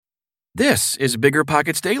This is Bigger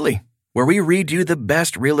Pockets Daily, where we read you the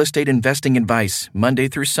best real estate investing advice Monday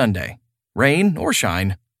through Sunday, rain or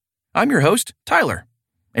shine. I'm your host, Tyler.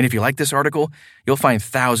 And if you like this article, you'll find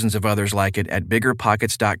thousands of others like it at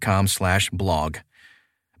biggerpockets.com/blog.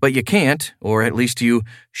 But you can't, or at least you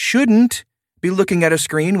shouldn't, be looking at a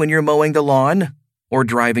screen when you're mowing the lawn or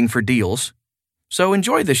driving for deals. So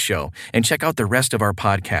enjoy this show and check out the rest of our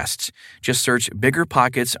podcasts. Just search Bigger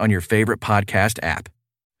Pockets on your favorite podcast app.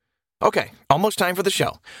 Okay, almost time for the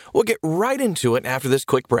show. We'll get right into it after this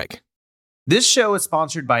quick break. This show is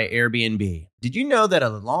sponsored by Airbnb. Did you know that a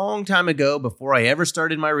long time ago, before I ever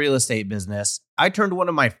started my real estate business, I turned one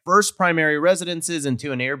of my first primary residences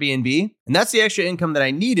into an Airbnb? And that's the extra income that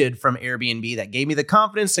I needed from Airbnb that gave me the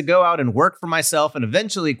confidence to go out and work for myself and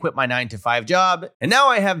eventually quit my 9-to-5 job. And now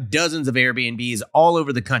I have dozens of Airbnbs all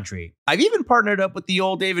over the country. I've even partnered up with the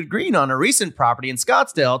old David Green on a recent property in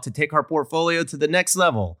Scottsdale to take our portfolio to the next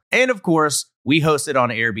level. And of course, we host it on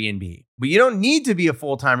Airbnb. But you don't need to be a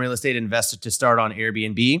full-time real estate investor to start on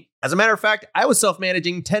Airbnb. As a matter of fact, I was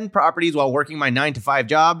self-managing 10 properties while working my 9-to-5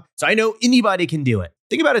 job, so I know anybody can do it.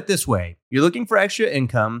 Think about it this way. You're looking for extra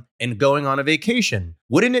income and going on a vacation.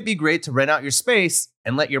 Wouldn't it be great to rent out your space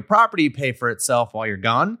and let your property pay for itself while you're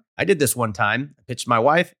gone? I did this one time. I pitched my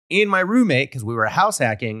wife and my roommate, because we were house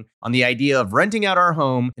hacking, on the idea of renting out our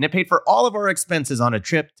home, and it paid for all of our expenses on a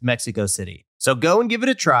trip to Mexico City. So go and give it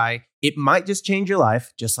a try. It might just change your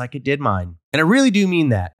life, just like it did mine. And I really do mean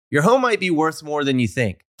that. Your home might be worth more than you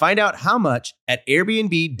think. Find out how much at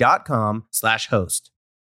airbnb.com/host.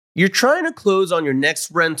 You're trying to close on your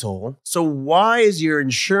next rental, so why is your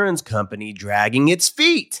insurance company dragging its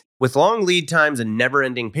feet? With long lead times and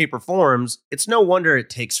never-ending paper forms, it's no wonder it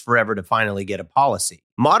takes forever to finally get a policy.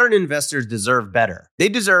 Modern investors deserve better. They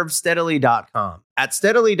deserve Steadily.com. At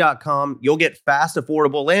Steadily.com, you'll get fast,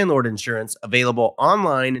 affordable landlord insurance available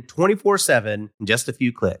online 24/7 in just a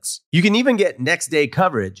few clicks. You can even get next-day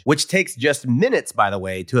coverage, which takes just minutes, by the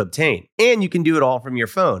way, to obtain. And you can do it all from your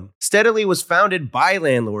phone. Steadily was founded by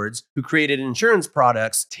landlords who created insurance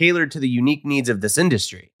products tailored to the unique needs of this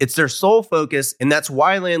industry. It's their sole focus, and that's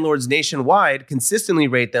why landlords nationwide consistently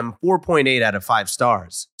rate them 4.8 out of 5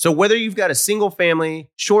 stars. So whether you've got a single-family,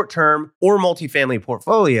 short-term, or multifamily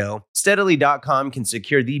portfolio, Steadily.com can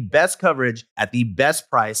secure the best coverage at the best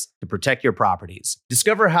price to protect your properties.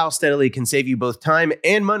 Discover how Steadily can save you both time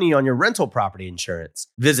and money on your rental property insurance.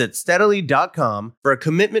 Visit Steadily.com for a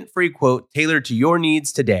commitment-free quote tailored to your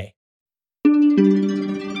needs today.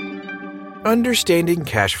 Understanding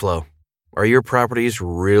Cash Flow. Are your properties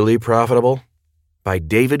really profitable? By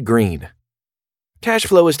David Green. Cash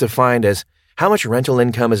flow is defined as how much rental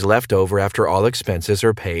income is left over after all expenses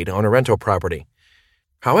are paid on a rental property.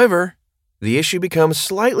 However, the issue becomes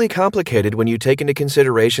slightly complicated when you take into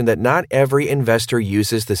consideration that not every investor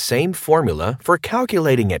uses the same formula for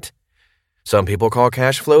calculating it. Some people call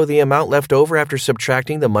cash flow the amount left over after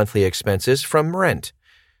subtracting the monthly expenses from rent.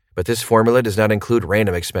 But this formula does not include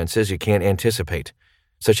random expenses you can't anticipate,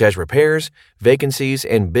 such as repairs, vacancies,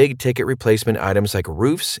 and big-ticket replacement items like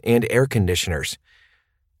roofs and air conditioners.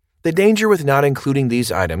 The danger with not including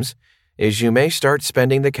these items is you may start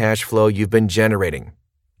spending the cash flow you've been generating,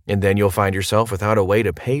 and then you'll find yourself without a way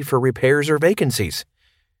to pay for repairs or vacancies.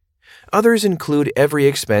 Others include every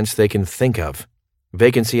expense they can think of.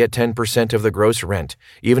 Vacancy at 10% of the gross rent,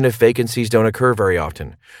 even if vacancies don't occur very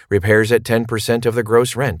often. Repairs at 10% of the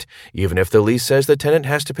gross rent, even if the lease says the tenant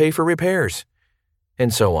has to pay for repairs.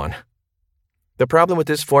 And so on. The problem with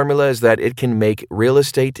this formula is that it can make real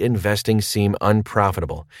estate investing seem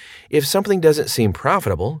unprofitable. If something doesn't seem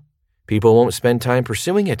profitable, people won't spend time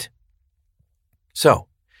pursuing it. So,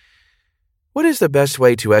 what is the best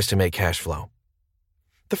way to estimate cash flow?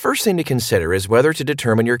 The first thing to consider is whether to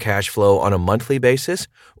determine your cash flow on a monthly basis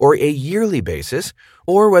or a yearly basis,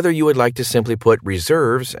 or whether you would like to simply put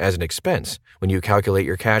reserves as an expense when you calculate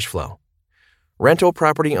your cash flow. Rental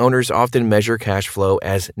property owners often measure cash flow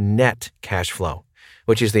as net cash flow,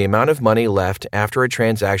 which is the amount of money left after a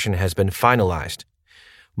transaction has been finalized.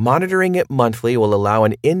 Monitoring it monthly will allow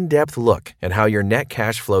an in-depth look at how your net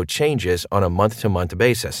cash flow changes on a month-to-month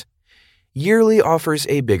basis. Yearly offers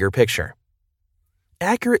a bigger picture.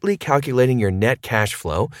 Accurately calculating your net cash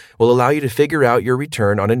flow will allow you to figure out your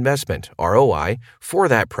return on investment, ROI, for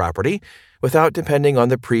that property without depending on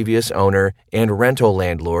the previous owner and rental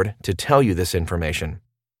landlord to tell you this information.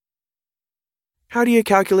 How do you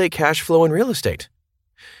calculate cash flow in real estate?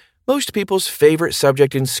 Most people's favorite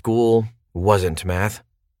subject in school wasn't math,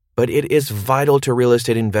 but it is vital to real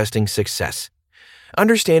estate investing success.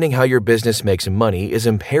 Understanding how your business makes money is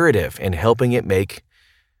imperative in helping it make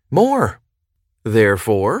more.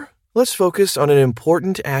 Therefore, Let's focus on an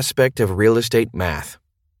important aspect of real estate math: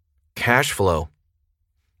 cash flow.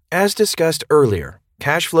 As discussed earlier,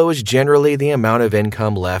 cash flow is generally the amount of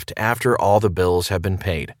income left after all the bills have been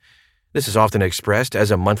paid. This is often expressed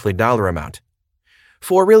as a monthly dollar amount.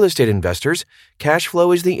 For real estate investors, cash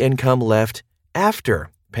flow is the income left after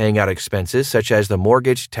paying out expenses such as the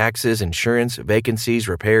mortgage, taxes, insurance, vacancies,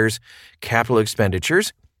 repairs, capital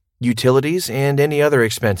expenditures, utilities, and any other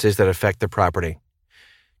expenses that affect the property.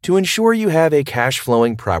 To ensure you have a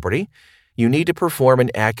cash-flowing property, you need to perform an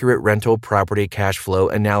accurate rental property cash flow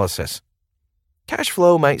analysis. Cash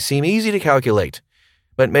flow might seem easy to calculate,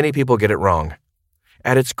 but many people get it wrong.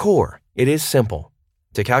 At its core, it is simple.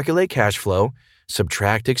 To calculate cash flow,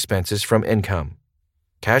 subtract expenses from income.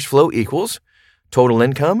 Cash flow equals total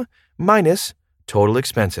income minus total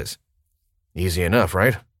expenses. Easy enough,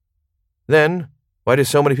 right? Then, why do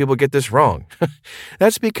so many people get this wrong?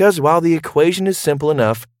 That's because while the equation is simple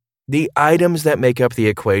enough, the items that make up the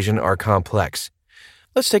equation are complex.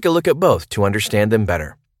 Let's take a look at both to understand them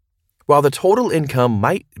better. While the total income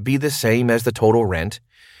might be the same as the total rent,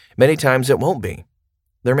 many times it won't be.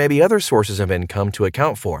 There may be other sources of income to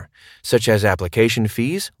account for, such as application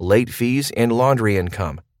fees, late fees, and laundry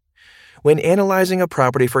income. When analyzing a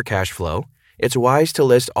property for cash flow, it's wise to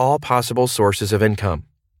list all possible sources of income.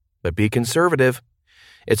 But be conservative.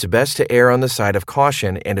 It's best to err on the side of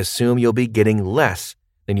caution and assume you'll be getting less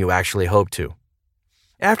than you actually hope to.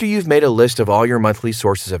 After you've made a list of all your monthly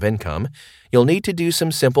sources of income, you'll need to do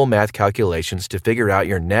some simple math calculations to figure out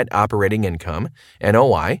your net operating income,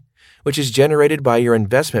 NOI, which is generated by your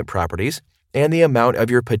investment properties, and the amount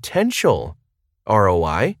of your potential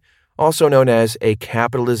ROI, also known as a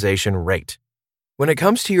capitalization rate. When it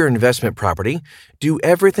comes to your investment property, do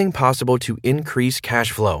everything possible to increase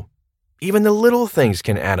cash flow. Even the little things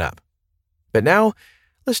can add up. But now,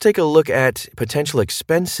 let's take a look at potential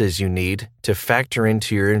expenses you need to factor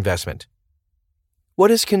into your investment.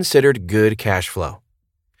 What is considered good cash flow?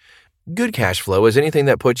 Good cash flow is anything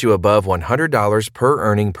that puts you above $100 per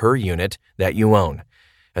earning per unit that you own.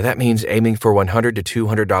 And that means aiming for $100 to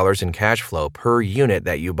 $200 in cash flow per unit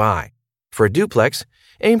that you buy. For a duplex,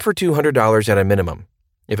 aim for $200 at a minimum.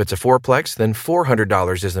 If it's a fourplex, then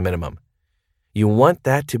 $400 is the minimum. You want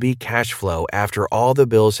that to be cash flow after all the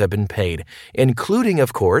bills have been paid, including,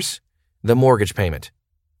 of course, the mortgage payment.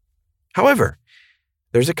 However,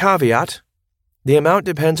 there's a caveat. The amount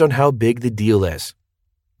depends on how big the deal is.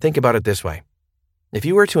 Think about it this way. If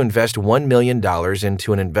you were to invest $1 million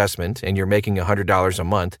into an investment and you're making $100 a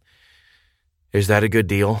month, is that a good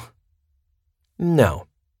deal? No.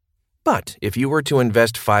 But if you were to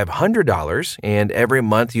invest $500 and every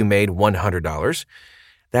month you made $100,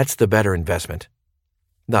 that's the better investment.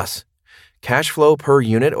 Thus, cash flow per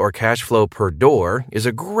unit or cash flow per door is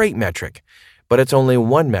a great metric, but it's only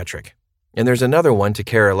one metric. And there's another one to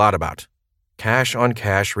care a lot about: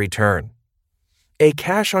 cash-on-cash return. A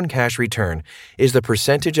cash-on-cash return is the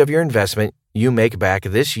percentage of your investment you make back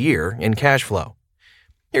this year in cash flow.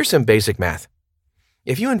 Here's some basic math.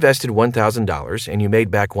 If you invested $1,000 and you made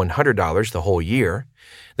back $100 the whole year,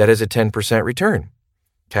 that is a 10% return.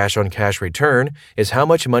 Cash-on-cash return is how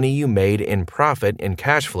much money you made in profit in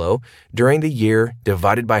cash flow during the year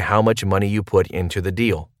divided by how much money you put into the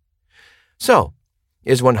deal. So,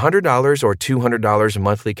 is $100 or $200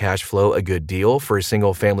 monthly cash flow a good deal for a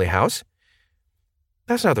single-family house?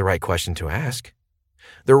 That's not the right question to ask.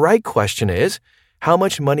 The right question is, how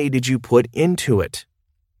much money did you put into it?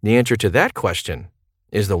 The answer to that question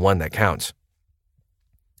is the one that counts.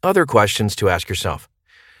 Other questions to ask yourself.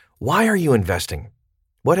 Why are you investing?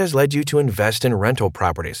 What has led you to invest in rental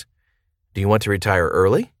properties? Do you want to retire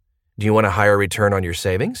early? Do you want a higher return on your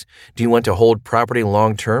savings? Do you want to hold property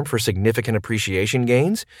long-term for significant appreciation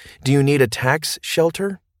gains? Do you need a tax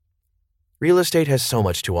shelter? Real estate has so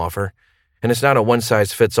much to offer, and it's not a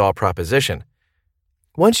one-size-fits-all proposition.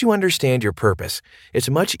 Once you understand your purpose, it's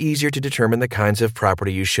much easier to determine the kinds of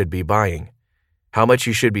property you should be buying, how much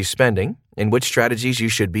you should be spending, and which strategies you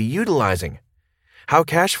should be utilizing. How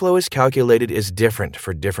cash flow is calculated is different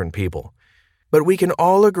for different people, but we can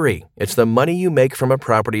all agree it's the money you make from a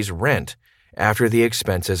property's rent after the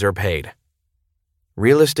expenses are paid.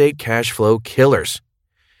 Real estate cash flow killers.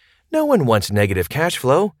 No one wants negative cash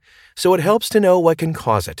flow, so it helps to know what can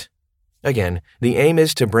cause it. Again, the aim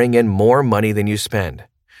is to bring in more money than you spend.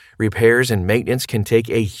 Repairs and maintenance can take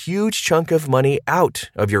a huge chunk of money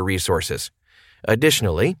out of your resources.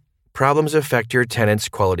 Additionally, problems affect your tenants'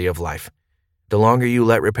 quality of life. The longer you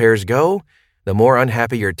let repairs go, the more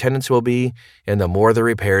unhappy your tenants will be, and the more the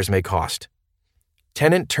repairs may cost.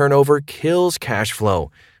 Tenant turnover kills cash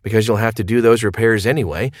flow because you'll have to do those repairs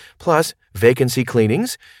anyway, plus vacancy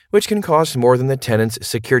cleanings, which can cost more than the tenant's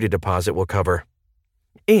security deposit will cover.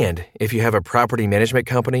 And if you have a property management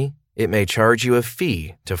company, it may charge you a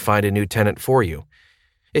fee to find a new tenant for you.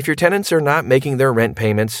 If your tenants are not making their rent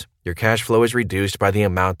payments, your cash flow is reduced by the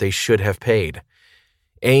amount they should have paid.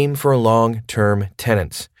 Aim for long-term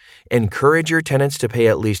tenants. Encourage your tenants to pay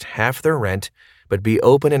at least half their rent, but be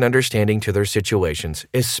open and understanding to their situations,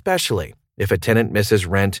 especially if a tenant misses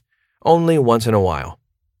rent only once in a while.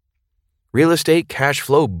 Real estate cash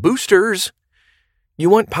flow boosters. You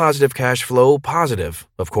want positive cash flow, positive,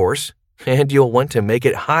 of course, and you'll want to make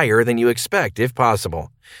it higher than you expect if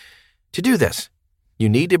possible. To do this, you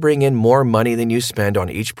need to bring in more money than you spend on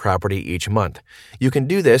each property each month. You can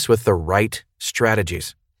do this with the right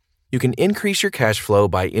strategies. You can increase your cash flow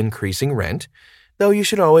by increasing rent, though you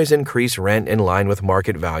should always increase rent in line with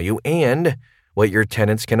market value and what your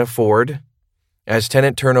tenants can afford, as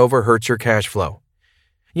tenant turnover hurts your cash flow.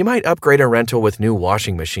 You might upgrade a rental with new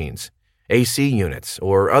washing machines, AC units,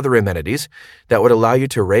 or other amenities that would allow you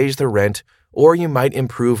to raise the rent, or you might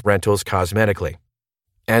improve rentals cosmetically.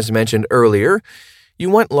 As mentioned earlier, you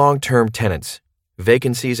want long-term tenants.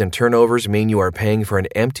 Vacancies and turnovers mean you are paying for an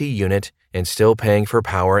empty unit and still paying for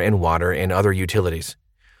power and water and other utilities.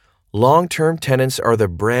 Long-term tenants are the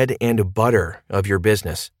bread and butter of your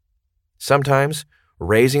business. Sometimes,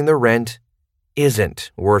 raising the rent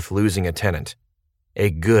isn't worth losing a tenant. A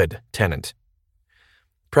good tenant.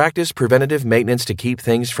 Practice preventative maintenance to keep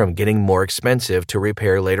things from getting more expensive to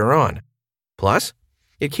repair later on. Plus,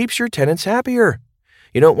 it keeps your tenants happier.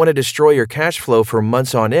 You don't want to destroy your cash flow for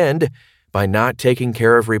months on end by not taking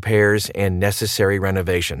care of repairs and necessary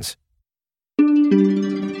renovations.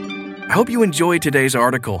 I hope you enjoyed today's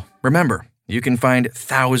article. Remember, you can find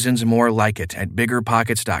thousands more like it at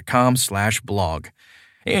biggerpockets.com/blog.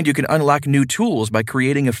 And you can unlock new tools by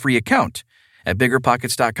creating a free account at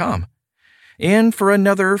biggerpockets.com. And for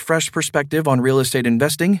another fresh perspective on real estate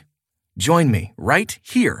investing, join me right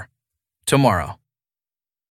here tomorrow.